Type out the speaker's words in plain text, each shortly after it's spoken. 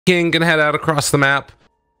King gonna head out across the map.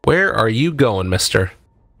 Where are you going, mister?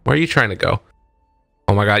 Where are you trying to go?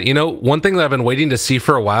 Oh my god, you know, one thing that I've been waiting to see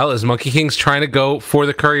for a while is Monkey King's trying to go for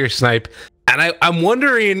the courier snipe, and I'm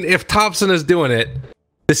wondering if Thompson is doing it.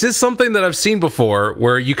 This is something that I've seen before,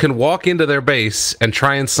 where you can walk into their base and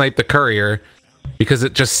try and snipe the courier, because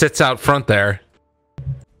it just sits out front there.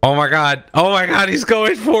 Oh my god, he's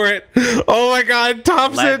going for it. Oh my god,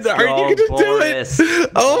 Thompson, are you gonna do it?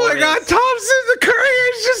 Oh my god, Thompson, the courier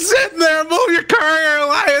is just sitting there. Move your courier,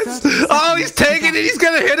 Elias. Oh, he's taking it, he's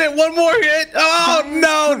gonna hit it. One more hit. Oh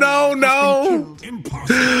no.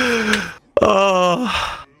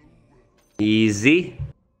 Oh, easy.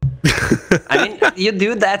 I mean, you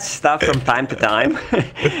do that stuff from time to time,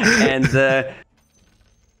 and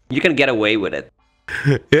you can get away with it.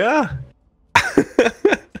 Yeah.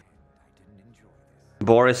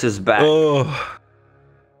 Boris is back. Oh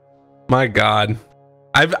my god,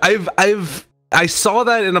 I saw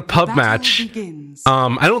that in a pub match.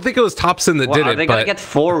 I don't think it was Thompson that did it. Are they gonna get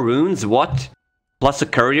 4 runes? What? Plus a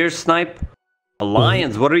courier snipe?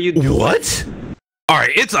 Alliance, what are you doing? What? All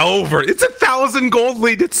right, it's over. It's 1,000 gold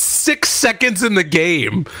lead. It's 6 seconds in the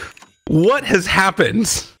game. What has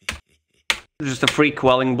happened? Just a free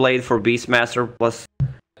quelling blade for Beastmaster plus.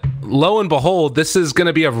 Lo and behold, this is going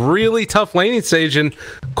to be a really tough laning stage, and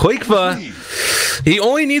Quakefa, he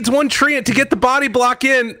only needs 1 treant to get the body block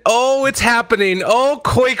in. Oh, it's happening. Oh,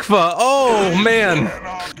 Quakefa. Oh, man.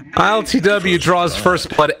 ILTW draws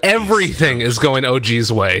first blood. Everything is going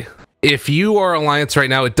OG's way. If you are Alliance right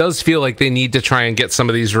now, it does feel like they need to try and get some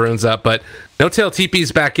of these runes up, but No Tail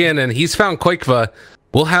TP's back in, and he's found Quakefa.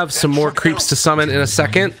 We'll have some more creeps to summon in a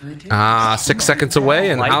second. 6 seconds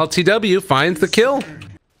away, and ILTW finds the kill.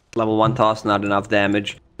 Level 1 toss, not enough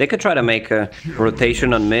damage. They could try to make a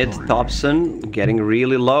rotation on mid. Thompson getting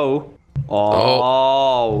really low.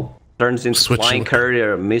 Oh. Turns into Flying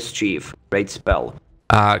Courier, Mischief. Great spell.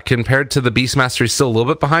 Compared to the Beastmaster, he's still a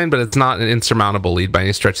little bit behind, but it's not an insurmountable lead by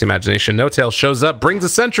any stretch of the imagination. No Tail shows up, brings a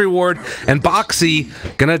Sentry Ward, and Boxy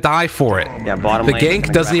gonna die for it. Yeah, bottom the lane,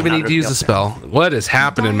 gank doesn't even need to use a spell. What is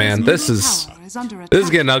happening, man? This is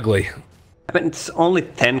getting ugly. I mean, it's only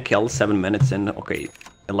 10 kills, 7 minutes in. Okay,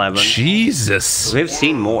 11. Jesus. We've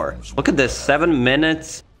seen more. Look at this, 7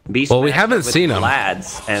 minutes. Beast well, we haven't seen them.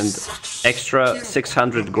 Lads and extra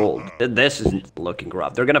 600 gold. This is looking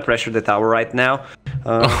rough. They're gonna pressure the tower right now.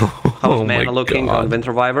 How's mana looking on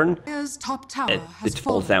Winter Wyvern? It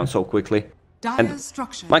falls down so quickly. And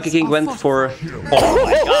Monkey King went for... Oh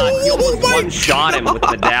my god, he almost one-shot him with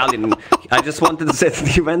the medallion. I just wanted to say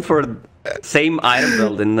he went for the same item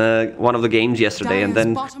build in one of the games yesterday, and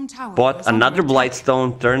then bought another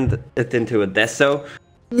Blightstone, turned it into a Deso.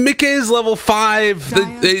 Mickey's level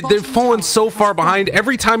 5. They've fallen so far behind.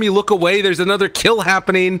 Every time you look away, there's another kill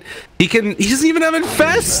happening. He doesn't even have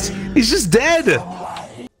Infest. He's just dead.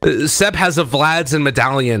 Seb has a Vlad's and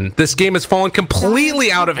Medallion. This game has fallen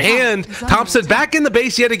completely out of hand. Thompson back in the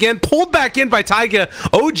base yet again, pulled back in by Taiga.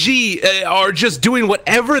 OG are just doing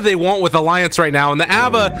whatever they want with Alliance right now. And the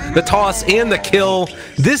Ava, the toss, and the kill.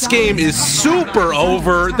 This game is super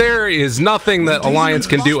over. There is nothing that Alliance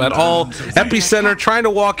can do at all. Epicenter trying to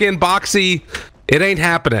walk in. Boxy, it ain't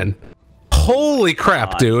happening. Holy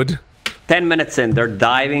crap, dude. 10 minutes in, they're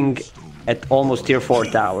diving at almost tier 4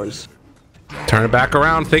 towers. Turn it back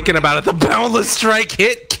around, thinking about it. The Boundless Strike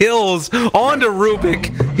hit kills onto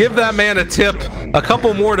Rubik. Give that man a tip. A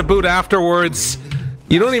couple more to boot afterwards.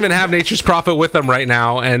 You don't even have Nature's Prophet with them right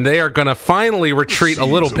now, and they are going to finally retreat a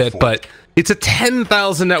little bit, but it's a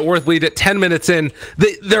 10,000 net worth lead at 10 minutes in.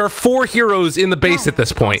 There are 4 heroes in the base at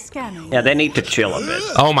this point. Yeah, they need to chill a bit.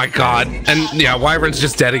 Oh my god. And yeah, Wyvern's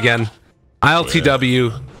just dead again.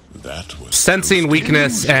 ILTW sensing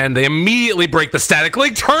weakness, and they immediately break the static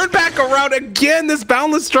link. Turn back around again. This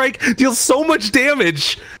Boundless Strike deals so much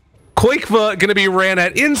damage. Quakefa gonna be ran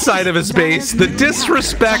at inside of his base. The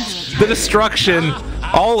disrespect, the destruction,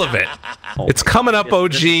 all of it. It's coming up,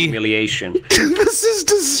 OG. Humiliation. This is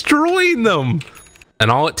destroying them.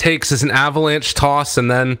 And all it takes is an avalanche toss,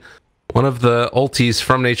 and then one of the ultis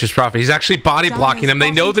from Nature's Prophet. He's actually body blocking him.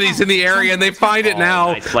 They know that he's in the area, and they find it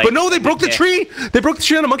now. Nice, but no, they broke the tree. They broke the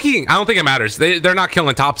tree on a Monkey King. I don't think it matters. They're not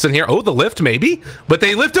killing Thompson here. Oh, the lift maybe, but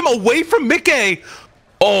they lift him away from Mickey.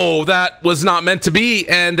 Oh, that was not meant to be,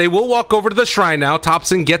 and they will walk over to the shrine now.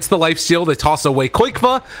 Thompson gets the lifesteal. They toss away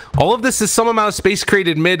Quakefa. All of this is some amount of space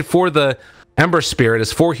created mid for the Ember Spirit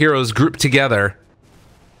as 4 heroes grouped together.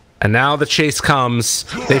 And now the chase comes.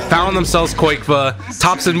 They found themselves Quakefa.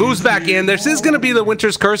 Thompson moves back in. This is going to be the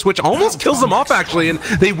Winter's Curse, which almost kills them off, actually. And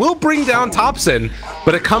they will bring down Thompson,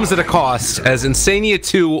 but it comes at a cost, as Insania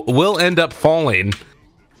 2 will end up falling.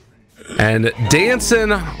 And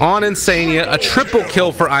dancing on Insania, a triple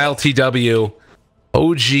kill for ILTW.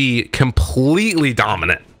 OG completely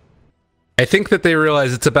dominant. I think that they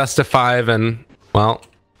realize it's a best of 5 and, well,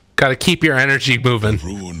 gotta keep your energy moving.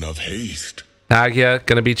 Rune of haste. Agya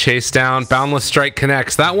gonna be chased down. Boundless Strike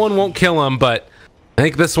connects. That one won't kill him, but I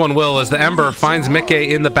think this one will, as the Ember finds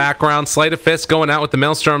Mickey in the background. Sleight of Fist going out with the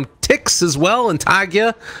Maelstrom. Ticks as well, and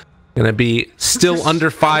Tagya gonna be still under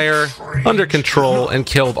fire, under control, and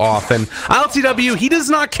killed off. And ILTW, he does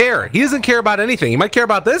not care. He doesn't care about anything. He might care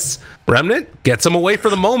about this. Remnant gets him away for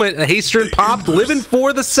the moment. A Haster popped, living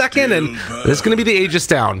for the second, and this is gonna be the Aegis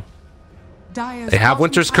down. They have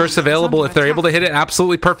Winter's Curse available if they're able to hit it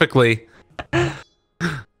absolutely perfectly.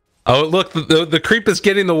 Oh, look, the creep is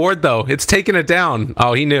getting the ward, though. It's taking it down.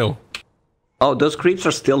 Oh, he knew. Oh, those creeps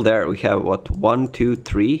are still there. We have, what, 1, 2,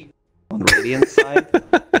 3 on Radiant side?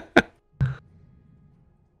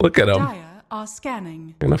 Look at them. Dire are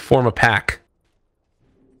scanning. Gonna form a pack.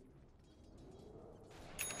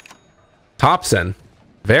 Thompson,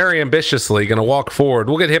 very ambitiously, gonna walk forward.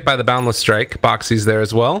 We'll get hit by the Boundless Strike. Boxy's there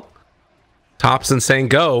as well. Thompson saying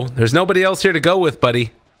go. There's nobody else here to go with,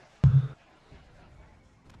 buddy.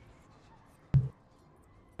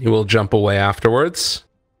 He will jump away afterwards.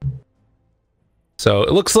 So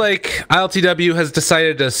it looks like ILTW has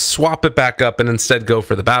decided to swap it back up and instead go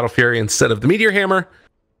for the Battle Fury instead of the Meteor Hammer.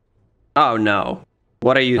 Oh no.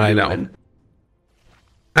 What are you doing?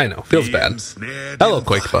 I know. Feels bad. Hello,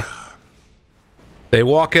 Quakefa. They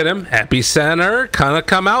walk at him. Epicenter kind of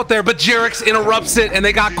come out there, but Jerick's interrupts it, and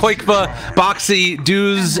they got Quakefa. Boxy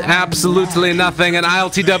does absolutely nothing, and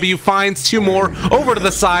ILTW finds 2 more over to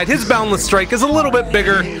the side. His Boundless Strike is a little bit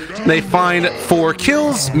bigger. They find 4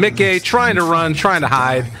 kills. Mickey trying to run, trying to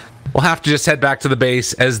hide. We'll have to just head back to the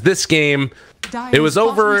base, as this game, it was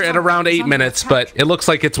over at around 8 minutes, but it looks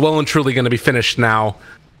like it's well and truly going to be finished now,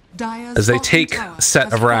 as they take a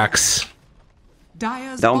set of racks.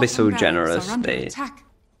 Don't be so generous.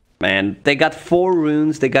 Man, they got 4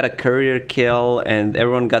 runes, they got a courier kill, and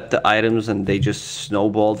everyone got the items, and they just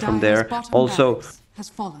snowballed from there. Also,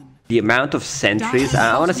 the amount of sentries.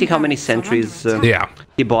 I want to see how many sentries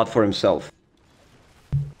he bought for himself.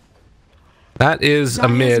 That is a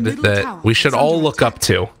mid that we should all look up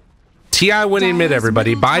to. TI winning mid,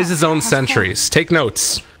 everybody. Buys his own sentries. Take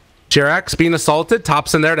notes. Jerax being assaulted.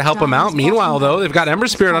 Thompson there to help him out. Meanwhile, though, they've got Ember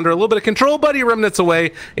Spirit under a little bit of control. Buddy Remnant's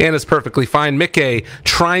away and is perfectly fine. Mickey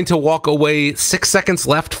trying to walk away. 6 seconds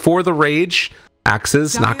left for the Rage.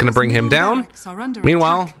 Axes not going to bring him down.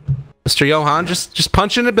 Meanwhile, Mr. Johan just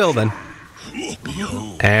punching the building.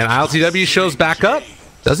 And ILTW shows back up.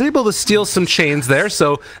 Doesn't able to steal some chains there,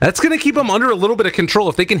 so that's going to keep him under a little bit of control.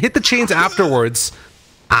 If they can hit the chains afterwards...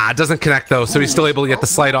 it doesn't connect, though, so he's still able to get the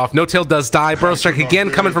slide off. No Tail does die. Burrow Strike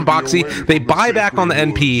again coming from Boxy. They buy back on the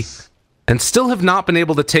NP and still have not been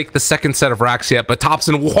able to take the second set of racks yet, but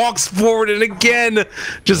Thompson walks forward and again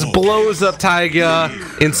just blows up Taiga.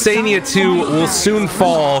 Insania 2 will soon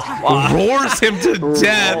fall. Roars him to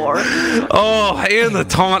death. Oh, and the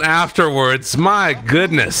taunt afterwards. My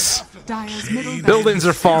goodness. Buildings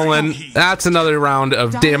are falling. That's another round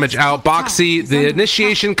of damage out. Boxy, the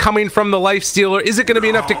initiation coming from the Life Stealer. Is it going to be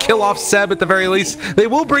enough to kill off Seb at the very least? They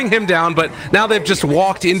will bring him down, but now they've just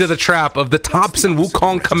walked into the trap of the Thompson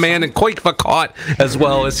Wukong command, and Quakefa caught as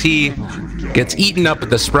well as he gets eaten up at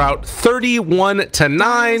the Sprout.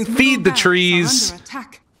 31-9. Feed the trees.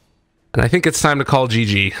 And I think it's time to call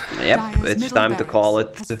GG. Yep, it's time to call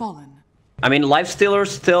it. I mean, Lifestealer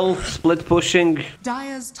still split pushing.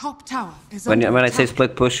 When I say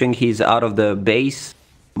split pushing, he's out of the base.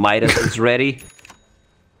 Midas is ready.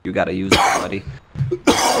 You gotta use it, buddy.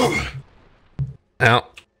 Now,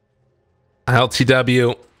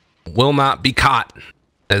 LTW will not be caught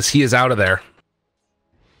as he is out of there.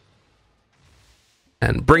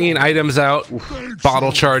 And bringing items out,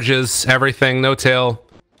 bottle charges, everything, no tail.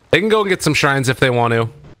 They can go and get some shrines if they want to.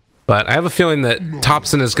 But I have a feeling that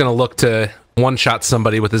Thompson is going to look to one-shot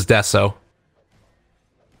somebody with his Deso.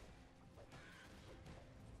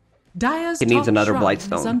 He needs another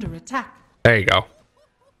Blightstone. There you go.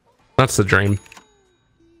 That's the dream.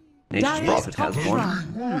 Nature's Prophet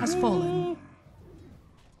has one.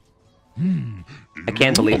 I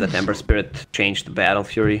can't believe that Ember Spirit changed the Battle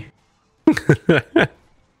Fury. It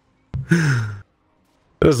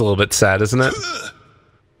was a little bit sad, isn't it?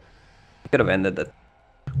 Could have ended it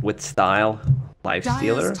with style.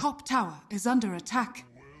 Lifestealer. Top tower is under attack.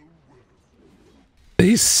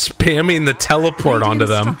 He's spamming the teleport onto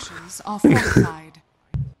them.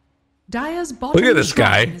 Look at this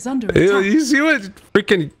guy. You see what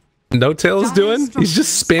freaking No Tail is doing? He's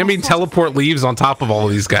just spamming teleport leaves on top of all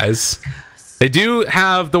of these guys. They do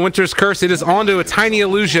have the Winter's Curse. It is onto a Tiny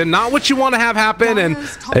Illusion. Not what you want to have happen. And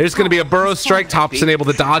there's going to be a Burrow Strike. Thompson able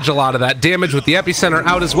to dodge a lot of that damage with the Epicenter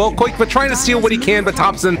out as well. Quake, but trying to steal what he can, but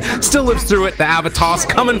Thompson still lives through it. The Avatos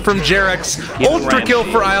coming from Jarex. Ultra kill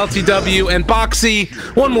for ILTW. And Boxy,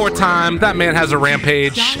 one more time. That man has a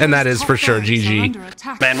rampage. And that is for sure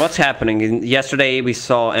GG. Man, what's happening? Yesterday we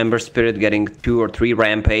saw Ember Spirit getting 2 or 3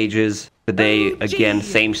 rampages. Today, again,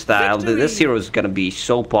 same style. This hero is going to be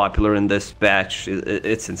so popular in this batch.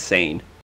 It's insane.